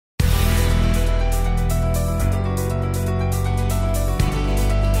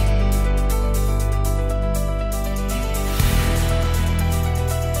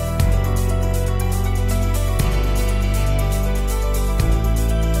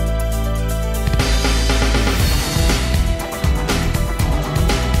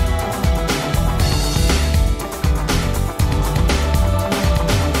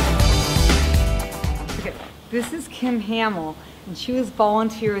Kim Hamill, and she was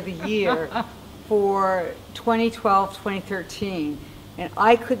Volunteer of the Year for 2012, 2013. And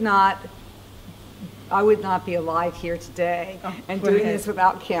I would not be alive here today and doing this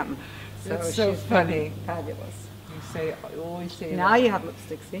without Kim. So it's so she's funny. Fabulous. You always say now that. You have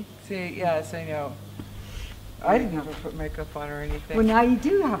lipstick, see? See, yes, I know. I didn't ever put makeup on or anything. Well, now you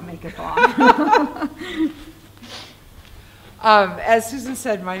do have makeup on. As Susan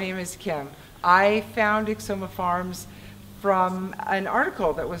said, my name is Kim. I found Icssoma Farms from an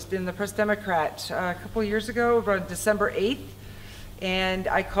article that was in the Press Democrat a couple years ago, around December 8th. And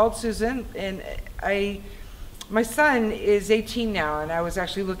I called Susan, and my son is 18 now, and I was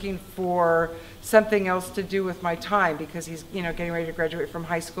actually looking for something else to do with my time because he's, getting ready to graduate from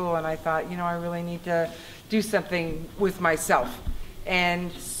high school, and I thought, I really need to do something with myself.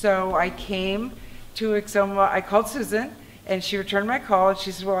 And so I came to Icssoma. I called Susan, and she returned my call, and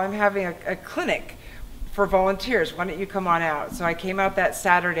she said, well, I'm having a clinic for volunteers. Why don't you come on out? So I came out that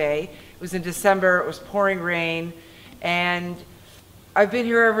Saturday. It was in December. It was pouring rain, and I've been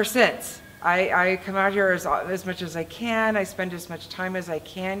here ever since. I come out here as much as I can. I spend as much time as I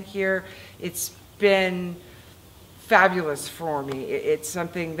can here. It's been fabulous for me. It's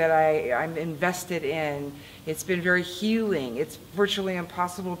something that I'm invested in. It's been very healing. It's virtually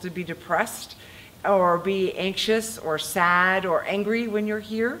impossible to be depressed or be anxious or sad or angry when you're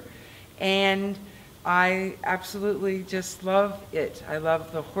here. And I absolutely just love it. I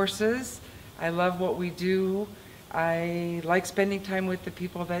love the horses. I love what we do. I like spending time with the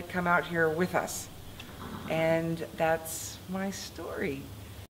people that come out here with us. And that's my story.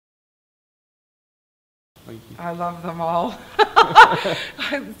 Thank you. I love them all.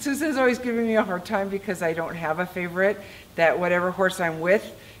 Susan's always giving me a hard time because I don't have a favorite, that whatever horse I'm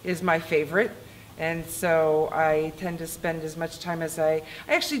with is my favorite. And so I tend to spend as much time as I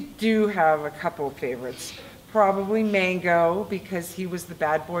actually do have a couple of favorites. Probably Mango, because he was the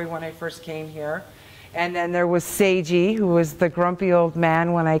bad boy when I first came here. And then there was Seiji, who was the grumpy old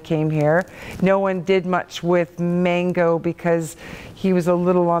man when I came here. No one did much with Mango because he was a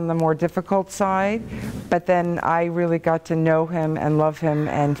little on the more difficult side. But then I really got to know him and love him,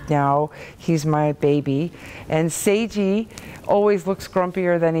 and now he's my baby. And Seiji always looks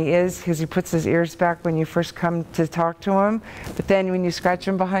grumpier than he is because he puts his ears back when you first come to talk to him. But then when you scratch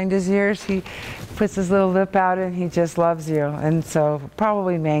him behind his ears, he puts his little lip out and he just loves you. And so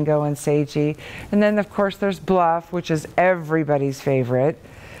probably Mango and Seiji. And then of course there's Bluff, which is everybody's favorite.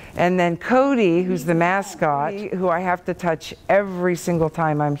 And then Cody, who's the mascot, who I have to touch every single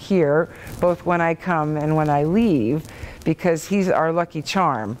time I'm here, both when I come and when I leave, because he's our lucky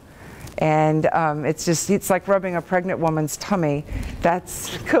charm. And it's like rubbing a pregnant woman's tummy.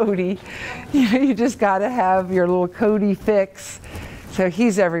 That's Cody. You just gotta have your little Cody fix. So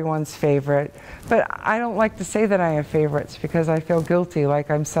he's everyone's favorite. But I don't like to say that I have favorites because I feel guilty, like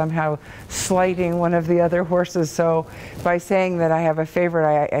I'm somehow slighting one of the other horses. So by saying that I have a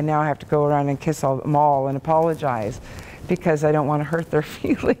favorite, I now have to go around and kiss them all and apologize because I don't want to hurt their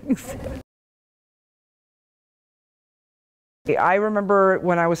feelings. I remember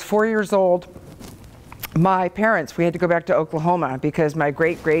when I was 4 years old, my parents, we had to go back to Oklahoma because my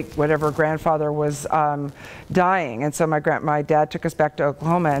great-great-whatever grandfather was dying. And so my dad took us back to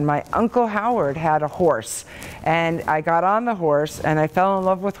Oklahoma, and my Uncle Howard had a horse. And I got on the horse, and I fell in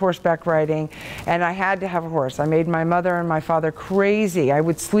love with horseback riding, and I had to have a horse. I made my mother and my father crazy. I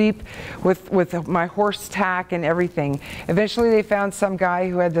would sleep with my horse tack and everything. Eventually they found some guy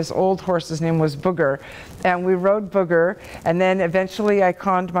who had this old horse. His name was Booger. And we rode Booger, and then eventually I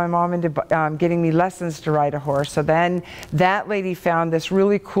conned my mom into getting me lessons to ride a horse. So then that lady found this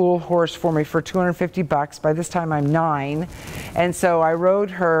really cool horse for me for $250. By this time I'm 9. And so I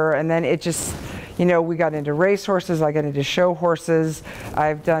rode her, and then it just, we got into race horses, I got into show horses.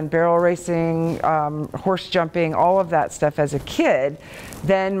 I've done barrel racing, horse jumping, all of that stuff as a kid.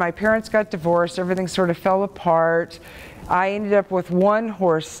 Then my parents got divorced, everything sort of fell apart. I ended up with one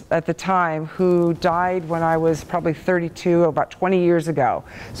horse at the time who died when I was probably 32, about 20 years ago.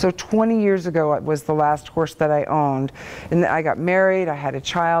 So 20 years ago it was the last horse that I owned. And I got married, I had a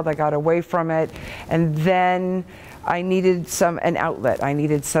child, I got away from it, and then I needed an outlet. I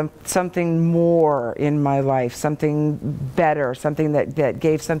needed something more in my life, something better, something that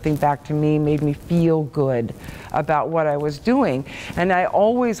gave something back to me, made me feel good about what I was doing. And I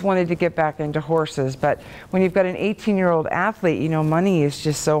always wanted to get back into horses, but when you've got an 18-year-old athlete, money is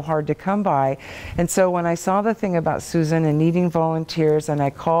just so hard to come by. And so when I saw the thing about Susan and needing volunteers, and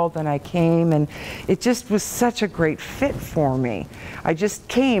I called and I came, and it just was such a great fit for me. I just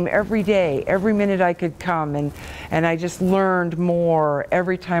came every day, every minute I could come, and And I just learned more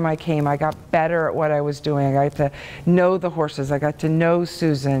every time I came. I got better at what I was doing. I got to know the horses. I got to know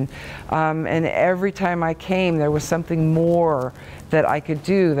Susan. And every time I came, there was something more that I could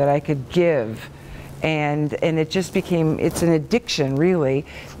do, that I could give. And it just became, it's an addiction, really.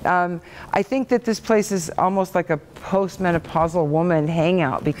 I think that this place is almost like a postmenopausal woman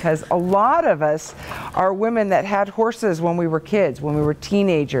hangout, because a lot of us are women that had horses when we were kids, when we were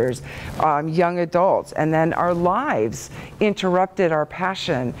teenagers, young adults, and then our lives interrupted our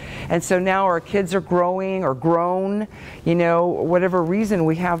passion. And so now our kids are growing or grown, you know, whatever reason,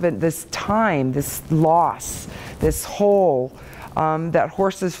 we have this time, this loss, this hole that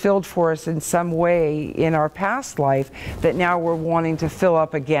horses filled for us in some way in our past life that now we're wanting to fill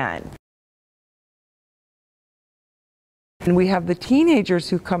up again. And we have the teenagers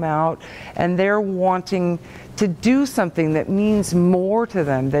who come out and they're wanting to do something that means more to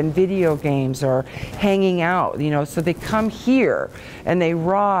them than video games or hanging out, you know, so they come here and they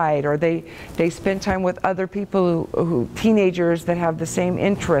ride, or they spend time with other people who teenagers that have the same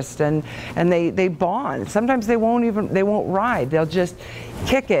interest, and they bond. Sometimes they won't ride, they'll just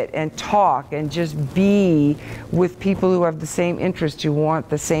kick it and talk and just be with people who have the same interest, who want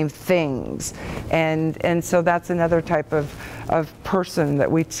the same things. And so that's another type of person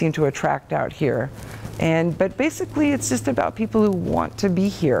that we seem to attract out here. But basically it's just about people who want to be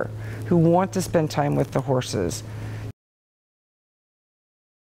here, who want to spend time with the horses.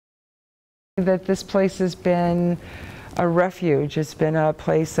 That this place has been a refuge. It's been a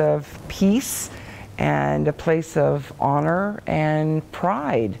place of peace and a place of honor and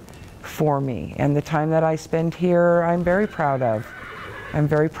pride for me. And the time that I spend here, I'm very proud of. I'm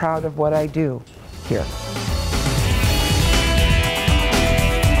very proud of what I do here.